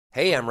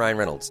Hey, I'm Ryan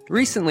Reynolds.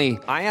 Recently,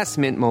 I asked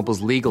Mint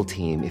Mobile's legal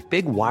team if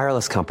big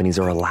wireless companies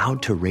are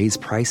allowed to raise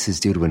prices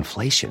due to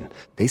inflation.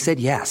 They said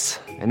yes.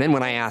 And then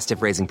when I asked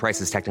if raising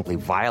prices technically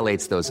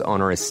violates those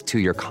onerous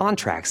two-year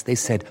contracts, they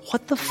said,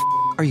 "What the f***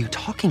 are you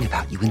talking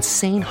about, you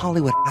insane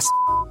Hollywood ass?"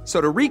 So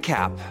to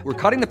recap, we're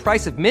cutting the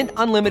price of Mint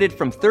Unlimited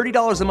from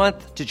 $30 a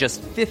month to just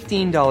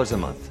 $15 a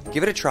month.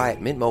 Give it a try at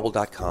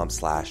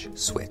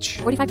mintmobile.com/switch.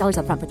 $45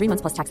 up front for 3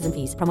 months plus taxes and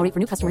fees. Promo rate for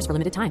new customers for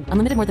limited time.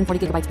 Unlimited more than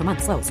 40 gigabytes per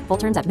month. Slows full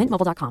terms at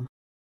mintmobile.com.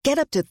 Get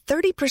up to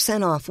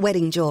 30% off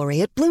wedding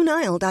jewelry at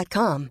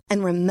BlueNile.com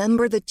and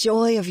remember the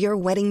joy of your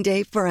wedding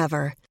day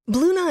forever.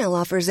 Blue Nile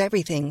offers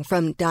everything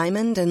from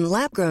diamond and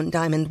lab-grown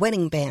diamond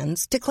wedding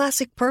bands to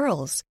classic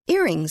pearls,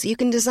 earrings you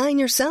can design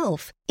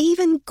yourself,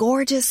 even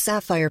gorgeous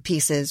sapphire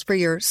pieces for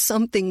your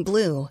something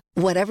blue.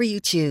 Whatever you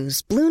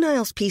choose, Blue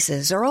Nile's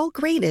pieces are all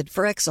graded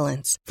for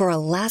excellence, for a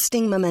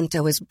lasting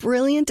memento as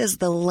brilliant as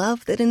the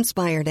love that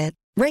inspired it.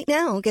 Right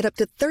now, get up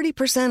to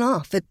 30%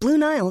 off at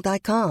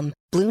BlueNile.com.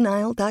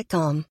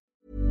 BlueNile.com.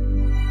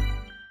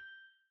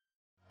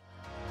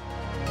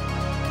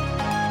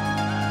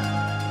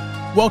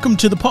 Welcome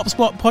to the Pop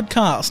Spot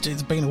podcast.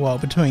 It's been a while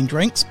between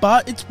drinks,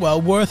 but it's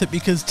well worth it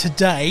because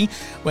today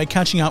we're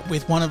catching up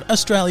with one of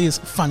Australia's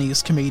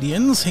funniest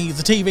comedians. He's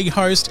a TV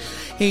host.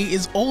 He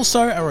is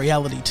also a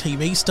reality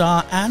TV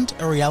star and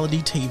a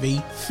reality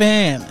TV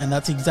fan, and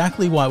that's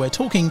exactly why we're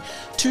talking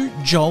to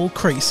Joel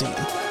Creasy.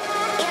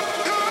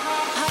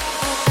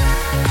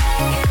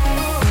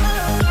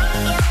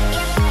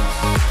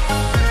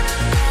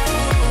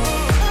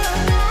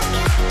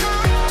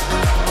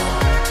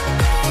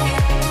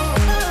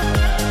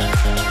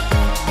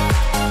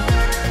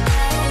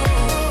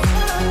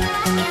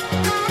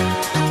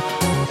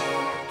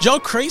 Joel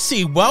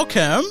Creasy,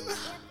 welcome.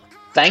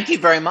 Thank you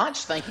very much.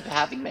 Thank you for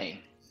having me.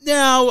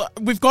 Now,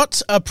 we've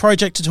got a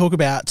project to talk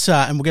about,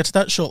 and we'll get to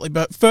that shortly.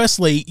 But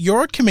firstly,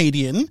 you're a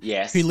comedian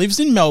who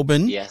lives in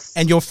Melbourne,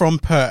 and you're from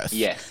Perth.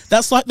 Yes.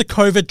 That's like the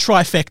COVID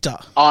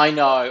trifecta. I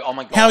know. Oh,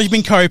 my God. How have you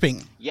been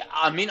coping? Yeah,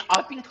 I mean,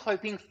 I've been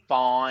coping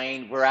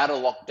fine. We're out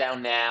of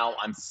lockdown now.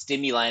 I'm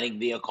stimulating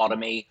the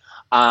economy.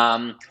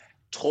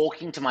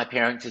 Talking to my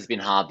parents has been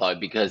hard, though,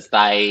 because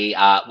the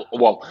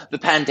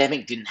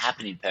pandemic didn't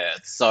happen in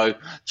Perth. So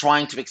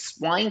trying to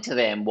explain to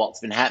them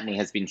what's been happening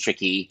has been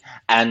tricky.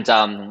 And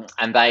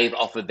they've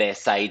offered their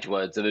sage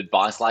words of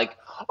advice like,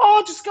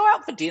 oh, just go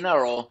out for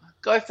dinner or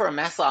go for a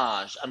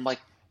massage. I'm like,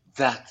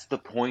 that's the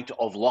point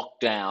of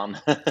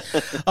lockdown.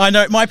 I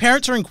know. My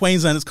parents are in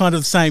Queensland. It's kind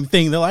of the same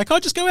thing. They're like, oh,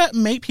 just go out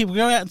and meet people.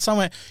 Go out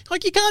somewhere.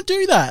 Like, you can't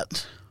do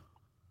that.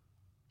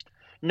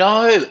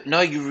 No,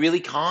 you really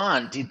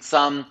can't. It's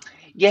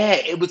Yeah,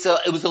 it was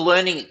a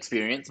learning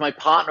experience. My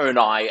partner and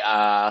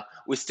I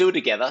we're still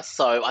together,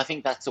 so I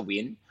think that's a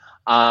win.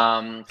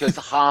 Because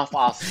half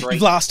our street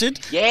blasted.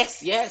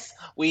 Yes.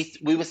 We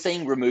were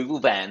seeing removal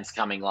vans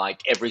coming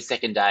like every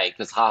second day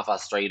because half our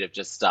street have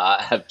just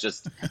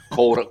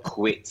called it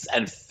quits,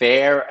 and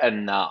fair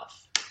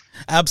enough.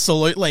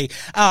 Absolutely.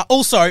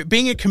 Also,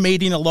 being a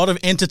comedian, a lot of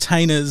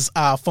entertainers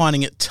are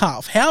finding it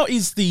tough. How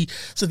is the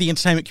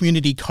entertainment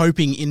community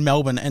coping in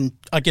Melbourne, and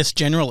I guess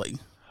generally?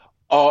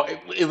 Oh,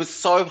 it was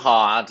so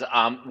hard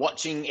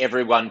watching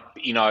everyone,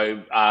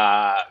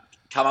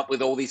 come up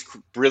with all these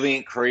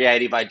brilliant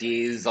creative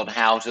ideas on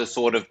how to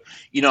sort of,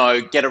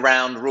 get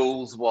around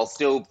rules while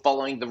still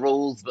following the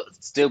rules, but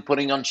still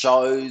putting on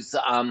shows.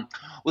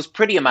 Was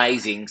pretty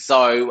amazing.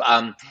 So,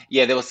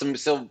 there was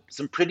some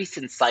pretty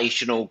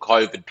sensational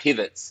COVID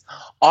pivots.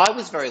 I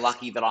was very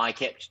lucky that I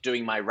kept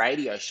doing my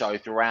radio show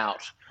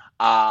throughout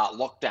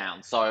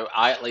lockdown. So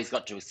I at least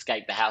got to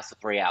escape the house for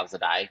 3 hours a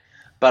day.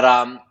 But,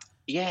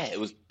 it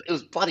was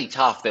bloody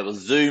tough. There was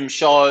Zoom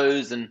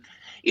shows and,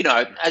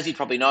 as you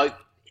probably know,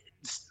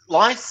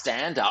 live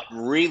stand-up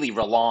really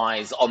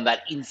relies on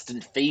that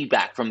instant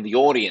feedback from the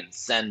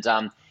audience, and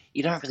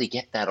you don't really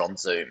get that on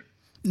Zoom.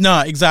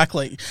 No,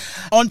 exactly.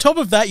 On top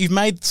of that, you've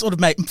made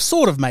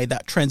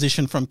that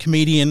transition from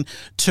comedian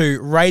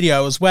to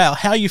radio as well.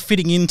 How are you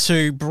fitting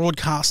into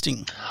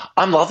broadcasting?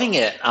 I'm loving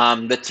it.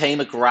 The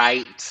team are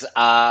great.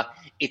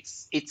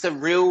 It's a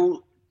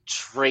real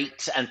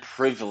treat and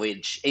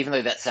privilege, even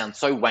though that sounds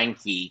so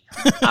wanky,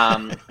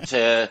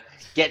 to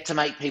get to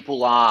make people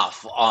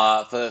laugh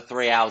for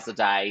 3 hours a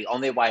day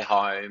on their way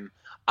home.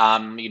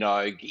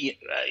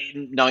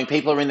 Knowing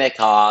people are in their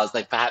cars,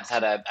 they've perhaps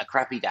had a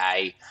crappy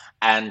day,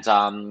 and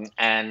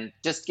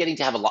just getting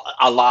to have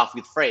a laugh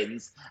with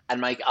friends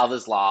and make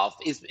others laugh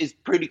is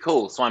pretty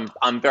cool. So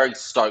I'm very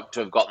stoked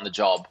to have gotten the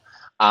job.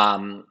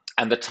 And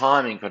the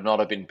timing could not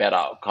have been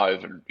better.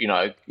 COVID,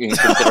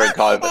 considering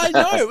COVID. I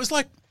know, it was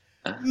like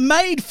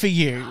made for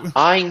you.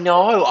 I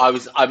know.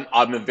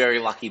 I'm a very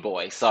lucky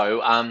boy.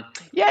 So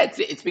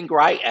it's been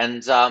great,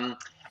 and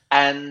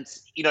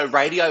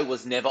radio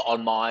was never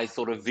on my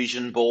sort of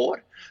vision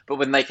board. But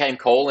when they came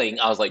calling,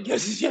 I was like,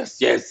 yes,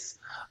 because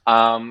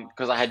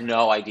I had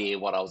no idea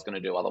what I was going to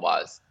do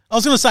otherwise. I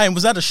was going to say,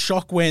 was that a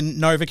shock when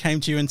Nova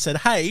came to you and said,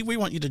 hey, we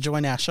want you to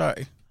join our show?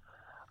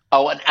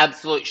 Oh, an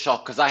absolute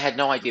shock because I had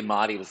no idea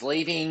Marty was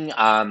leaving,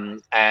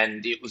 and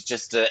it was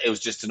just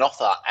an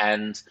offer,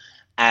 and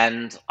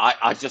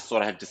I just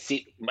sort of had to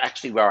sit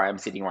actually where I am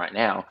sitting right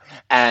now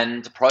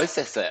and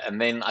process it, and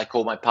then I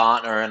called my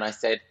partner and I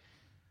said,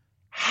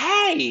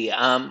 "Hey,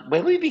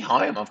 when will you be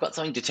home? I've got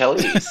something to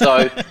tell you."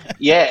 So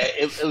yeah,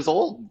 it was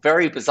all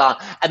very bizarre,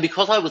 and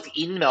because I was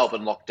in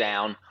Melbourne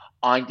lockdown.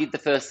 I did the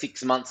first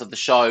 6 months of the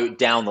show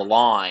down the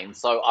line,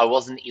 so I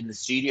wasn't in the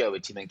studio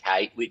with Tim and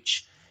Kate,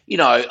 which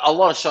a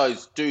lot of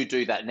shows do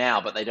that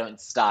now, but they don't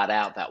start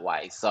out that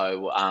way.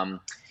 So,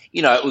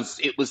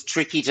 it was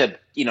tricky to,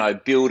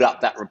 build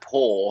up that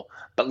rapport.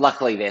 But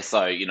luckily, they're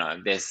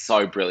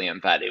so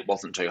brilliant that it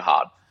wasn't too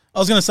hard. I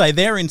was going to say,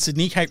 they're in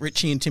Sydney, Kate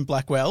Ritchie and Tim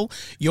Blackwell.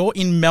 You're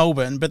in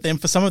Melbourne, but then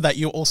for some of that,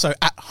 you're also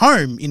at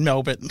home in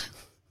Melbourne.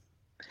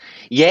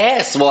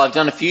 Yes, well, I've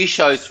done a few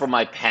shows from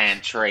my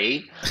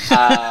pantry.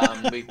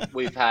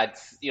 We've had,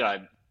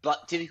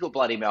 typical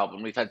bloody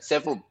Melbourne. We've had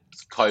several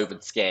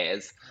COVID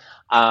scares.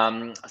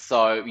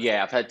 So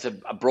yeah, I've had to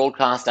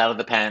broadcast out of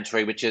the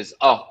pantry, which is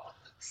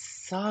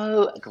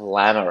so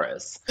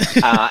glamorous.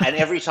 And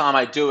every time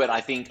I do it,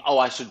 I think,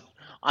 I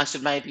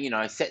should maybe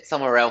set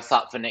somewhere else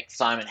up for next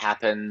time it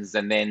happens.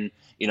 And then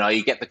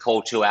you get the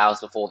call 2 hours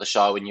before the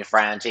show and you're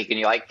frantic and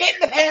you're like, get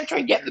in the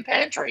pantry, get in the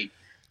pantry.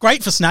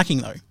 Great for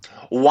snacking though.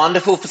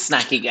 Wonderful for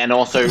snacking and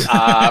also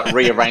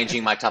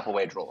rearranging my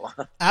Tupperware drawer.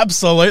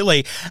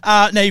 Absolutely.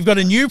 Now you've got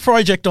a new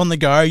project on the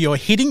go. You're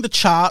hitting the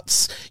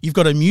charts. You've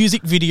got a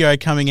music video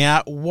coming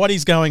out. What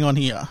is going on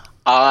here?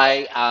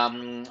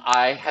 I'm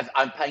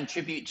paying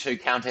tribute to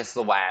Countess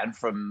Luann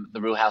from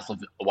the Real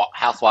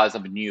Housewives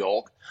of New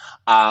York.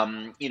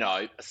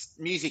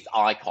 Music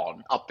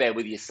icon up there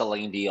with your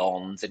Celine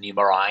Dion's and your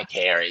Mariah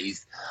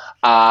Carey's,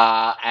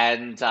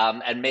 and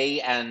me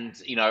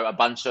and a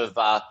bunch of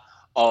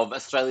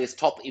Australia's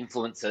top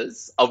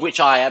influencers, of which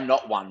I am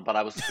not one, but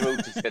I was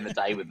thrilled to spend the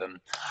day with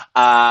them.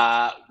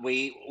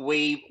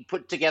 We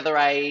put together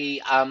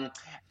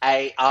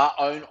our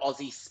own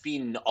Aussie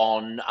spin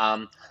on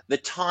the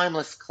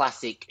timeless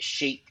classic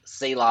Chic,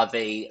 C'est la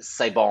vie,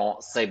 c'est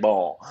bon, c'est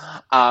bon.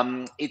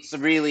 It's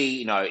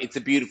really, it's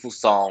a beautiful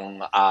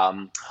song.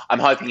 I'm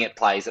hoping it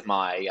plays at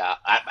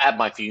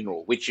my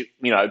funeral, which,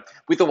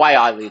 with the way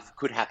I live,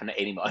 could happen at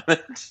any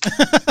moment.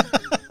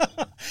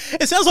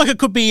 It sounds like it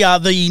could be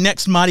the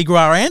next Mardi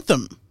Gras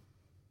anthem.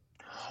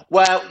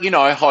 Well,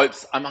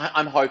 hopes.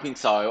 I'm hoping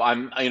so.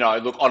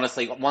 Look,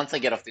 honestly, once I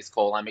get off this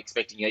call, I'm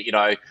expecting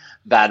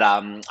that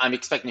I'm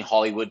expecting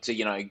Hollywood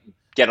to,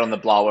 get on the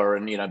blower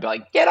and, be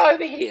like, get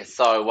over here.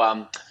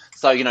 So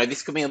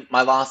this could be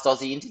my last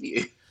Aussie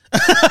interview.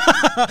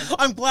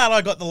 I'm glad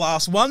I got the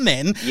last one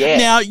then. Yeah.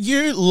 Now,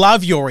 you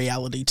love your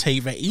reality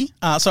TV,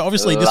 so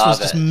obviously this was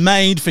just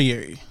made for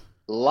you.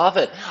 Love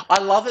it. I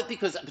love it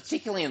because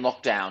particularly in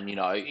lockdown,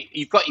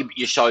 you've got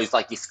your shows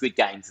like your Squid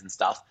Games and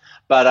stuff,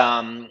 but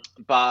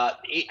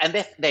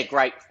they're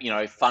great,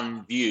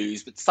 fun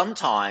views, but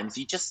sometimes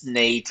you just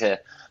need to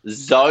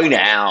zone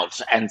out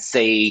and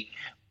see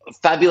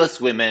fabulous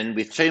women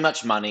with too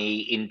much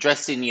money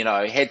dressed in,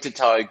 head to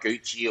toe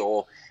Gucci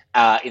or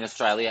in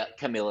Australia,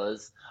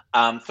 Camilla's,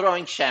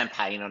 throwing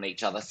champagne on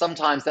each other.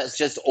 Sometimes that's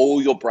just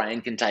all your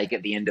brain can take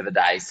at the end of the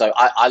day. So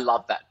I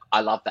love that. I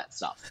love that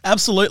stuff.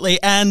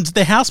 Absolutely. And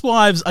the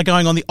Housewives are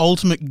going on the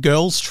ultimate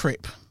girls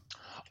trip.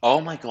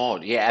 Oh my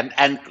God. Yeah.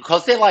 And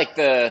because they're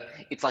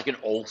it's like an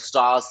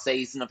all-stars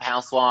season of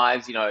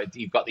Housewives,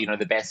 you've got,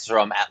 the best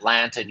from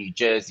Atlanta, New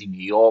Jersey,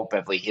 New York,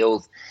 Beverly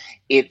Hills.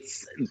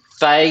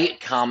 They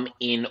come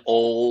in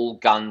all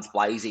guns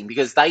blazing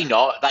because they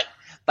know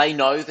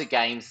the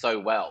game so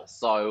well.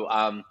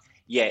 So,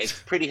 yeah, it's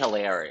pretty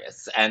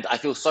hilarious. And I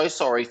feel so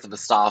sorry for the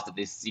staff at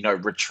this,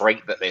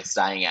 retreat that they're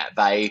staying at.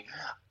 They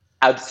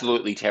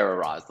absolutely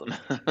terrorize them.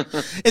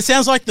 It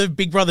sounds like the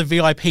Big Brother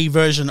VIP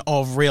version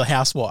of Real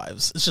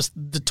Housewives. It's just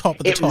the top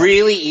of the top. It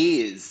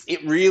really is.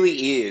 It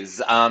really is.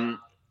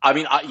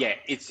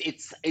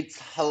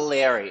 It's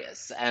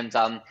hilarious. And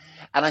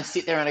I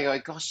sit there and I go,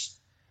 gosh,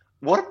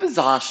 what a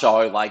bizarre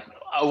show. Like,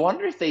 I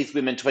wonder if these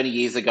women 20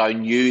 years ago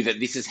knew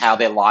that this is how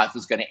their life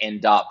was going to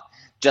end up,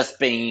 just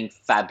being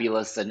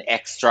fabulous and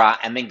extra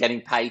and then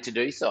getting paid to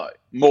do so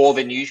more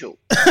than usual.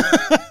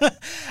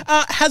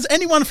 Has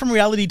anyone from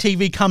reality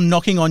TV come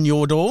knocking on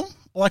your door?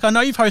 Like, I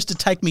know you've hosted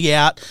Take Me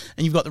Out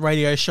and you've got the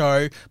radio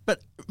show,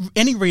 but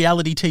any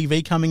reality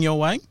TV coming your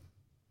way?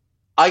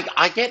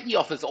 I get the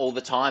offers all the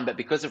time, but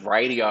because of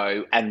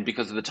radio and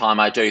because of the time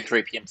I do,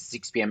 3 p.m. to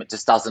 6 p.m., it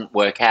just doesn't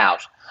work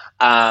out.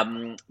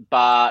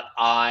 But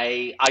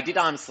I did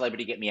I'm a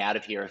Celebrity Get Me Out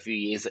of Here a few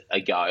years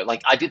ago.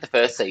 Like, I did the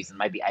first season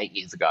maybe 8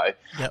 years ago.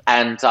 Yep.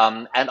 And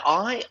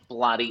I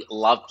bloody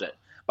loved it.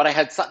 But I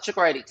had such a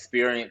great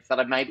experience that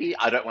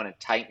I don't want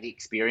to taint the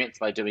experience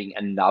by doing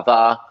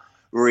another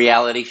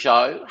reality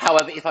show.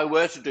 However, if I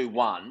were to do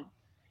one,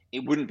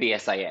 it wouldn't be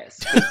SAS.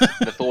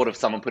 The thought of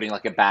someone putting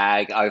like a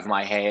bag over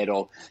my head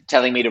or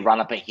telling me to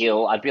run up a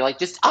hill, I'd be like,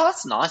 just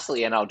ask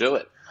nicely and I'll do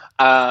it.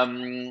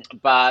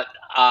 But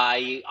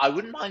I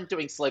wouldn't mind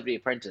doing Celebrity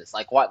Apprentice.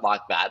 I quite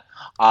like that.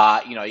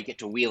 You get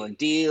to wheel and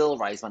deal,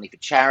 raise money for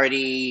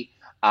charity,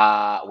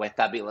 wear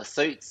fabulous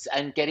suits,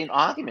 and get in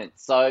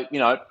arguments. So,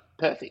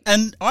 perfect.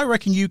 And I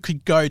reckon you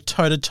could go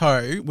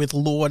toe-to-toe with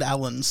Lord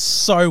Allen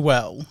so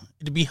well.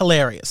 It'd be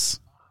hilarious.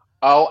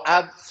 Oh,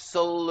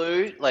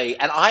 absolutely.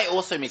 And I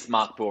also miss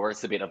Mark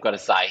Boris a bit, I've got to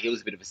say. He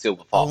was a bit of a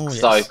silver fox.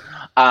 Oh, yes. So,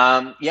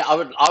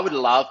 I would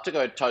love to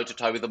go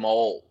toe-to-toe with them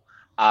all.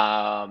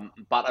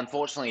 But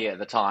unfortunately,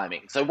 the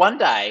timing. So one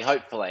day,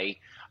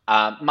 hopefully,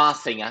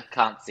 Masked Singer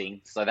can't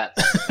sing, so that's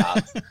off the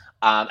cards.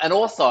 And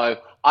also,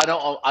 I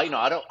don't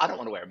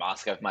want to wear a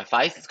mask over my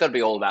face. It's got to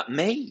be all about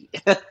me.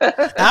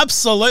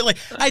 Absolutely.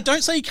 Hey,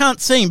 don't say you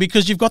can't sing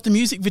because you've got the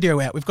music video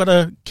out. We've got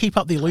to keep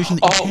up the illusion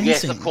that you can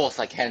sing. Of course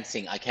I can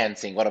sing.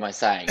 What am I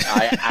saying?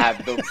 I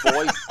have the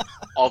voice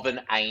of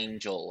an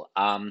angel.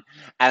 And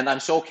I'm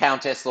sure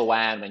Countess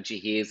Luann, when she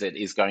hears it,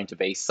 is going to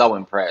be so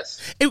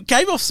impressed. It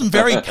gave off some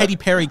very Katy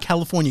Perry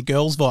California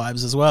Girls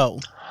vibes as well.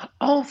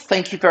 Oh,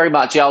 thank you very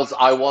much. Yeah,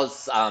 I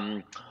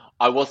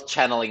was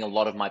channeling a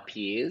lot of my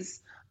peers.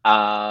 So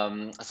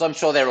I'm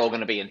sure they're all going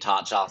to be in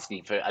touch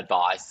asking for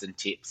advice and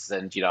tips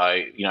and,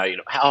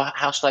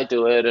 how should I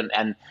do it?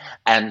 And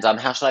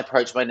how should I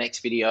approach my next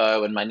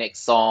video and my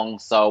next song?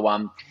 So,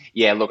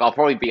 look, I'll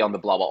probably be on the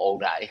blower all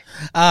day.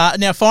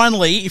 Now,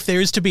 finally, if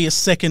there is to be a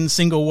second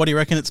single, what do you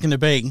reckon it's going to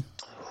be?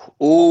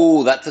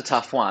 Oh, that's a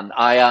tough one.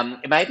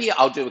 Maybe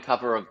I'll do a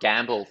cover of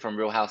Gamble from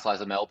Real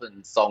Housewives of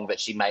Melbourne's song that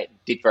she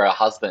did for her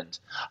husband.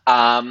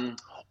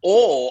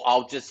 Or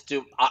I'll just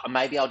do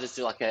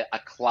like a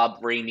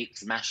club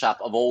remix mashup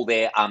of all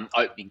their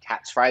opening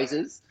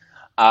catchphrases,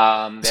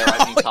 their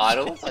opening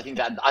titles. I think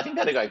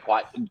that'll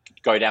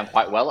go down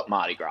quite well at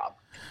Mardi Gras.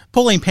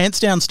 Pauline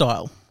Pantsdown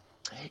style.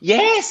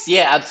 Yes,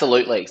 yeah,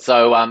 absolutely.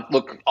 So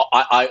look,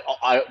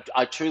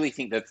 I truly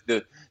think that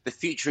the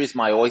future is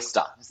my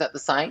oyster. Is that the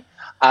saying?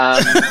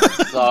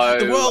 So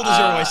the world is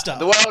your oyster.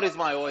 The world is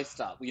my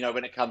oyster.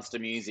 When it comes to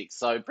music.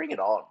 So bring it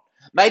on.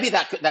 Maybe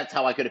that's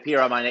how I could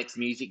appear on my next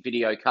music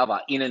video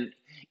cover in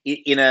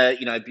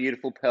a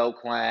beautiful pearl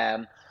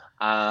clam,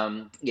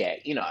 over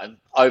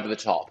the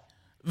top.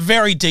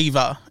 Very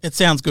diva. It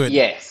sounds good.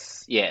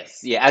 Yes.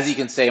 As you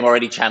can see, I'm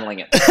already channeling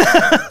it.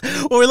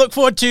 Well, we look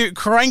forward to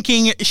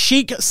cranking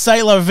Chic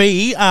Sailor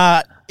V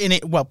in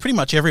it. Well, pretty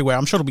much everywhere.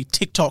 I'm sure it'll be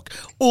TikTok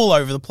all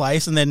over the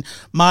place, and then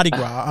Mardi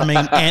Gras. I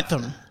mean,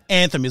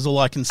 Anthem is all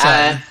I can say.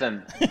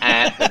 Anthem.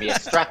 Yeah,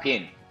 strap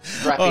in.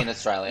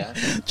 Australia.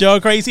 Joel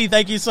Creasy,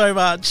 thank you so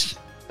much.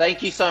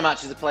 Thank you so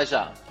much. It's a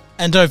pleasure.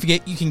 And don't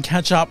forget, you can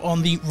catch up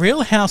on the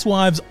Real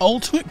Housewives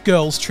Ultimate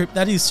Girls Trip.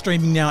 That is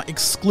streaming now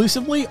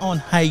exclusively on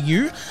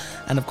Hayu.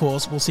 And of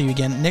course, we'll see you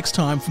again next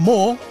time for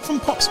more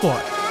from Pop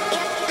Squad.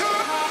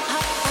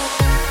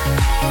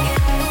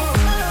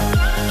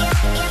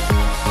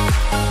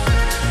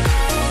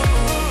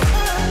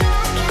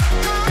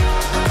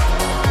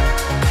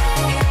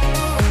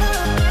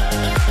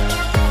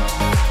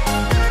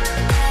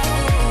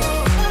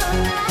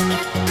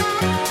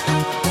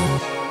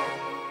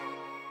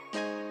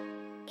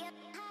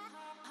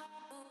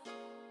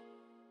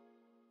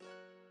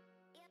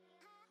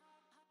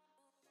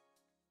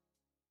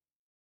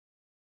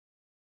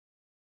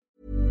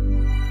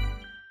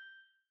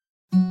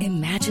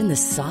 Imagine the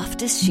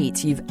softest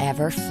sheets you've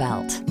ever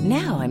felt.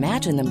 Now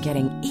imagine them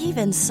getting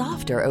even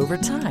softer over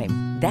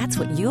time. That's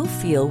what you'll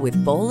feel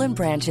with Boll &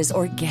 Branch's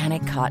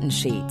organic cotton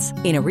sheets.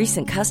 In a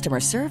recent customer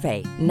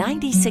survey,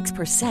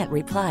 96%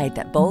 replied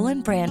that Boll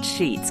 & Branch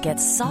sheets get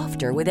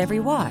softer with every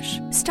wash.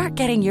 Start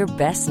getting your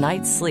best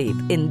night's sleep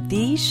in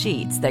these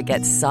sheets that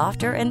get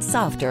softer and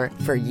softer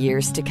for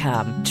years to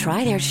come.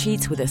 Try their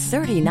sheets with a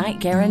 30-night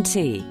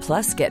guarantee.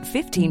 Plus, get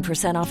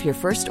 15% off your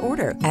first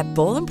order at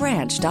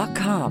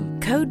bollandbranch.com.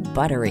 Code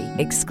BUTTERY.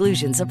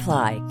 Exclusions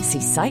apply.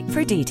 See site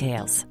for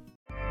details.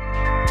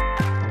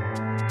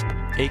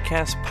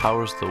 Acast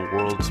powers the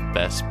world's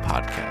best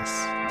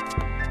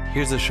podcasts.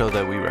 Here's a show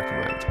that we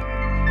recommend.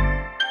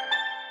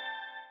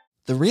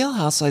 The Real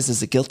Housewives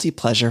is a guilty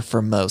pleasure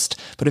for most,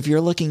 but if you're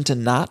looking to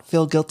not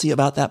feel guilty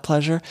about that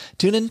pleasure,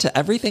 tune in to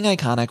Everything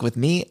Iconic with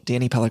me,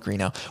 Danny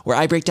Pellegrino, where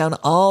I break down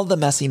all the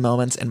messy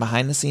moments and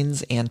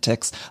behind-the-scenes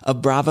antics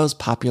of Bravo's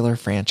popular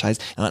franchise.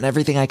 And on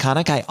Everything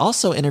Iconic, I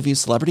also interview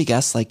celebrity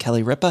guests like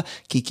Kelly Ripa,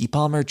 Keke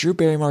Palmer, Drew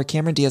Barrymore,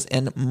 Cameron Diaz,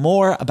 and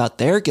more about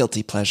their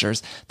guilty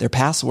pleasures, their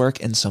past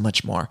work, and so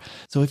much more.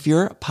 So if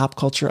you're pop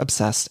culture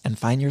obsessed and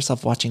find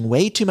yourself watching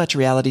way too much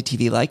reality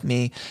TV like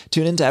me,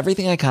 tune in to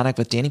Everything Iconic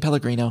with Danny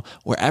Pellegrino,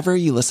 wherever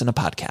you listen to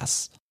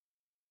podcasts.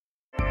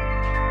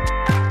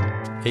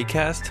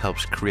 Acast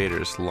helps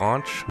creators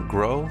launch,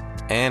 grow,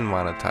 and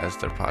monetize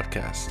their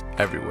podcasts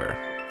everywhere.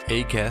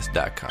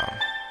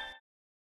 Acast.com.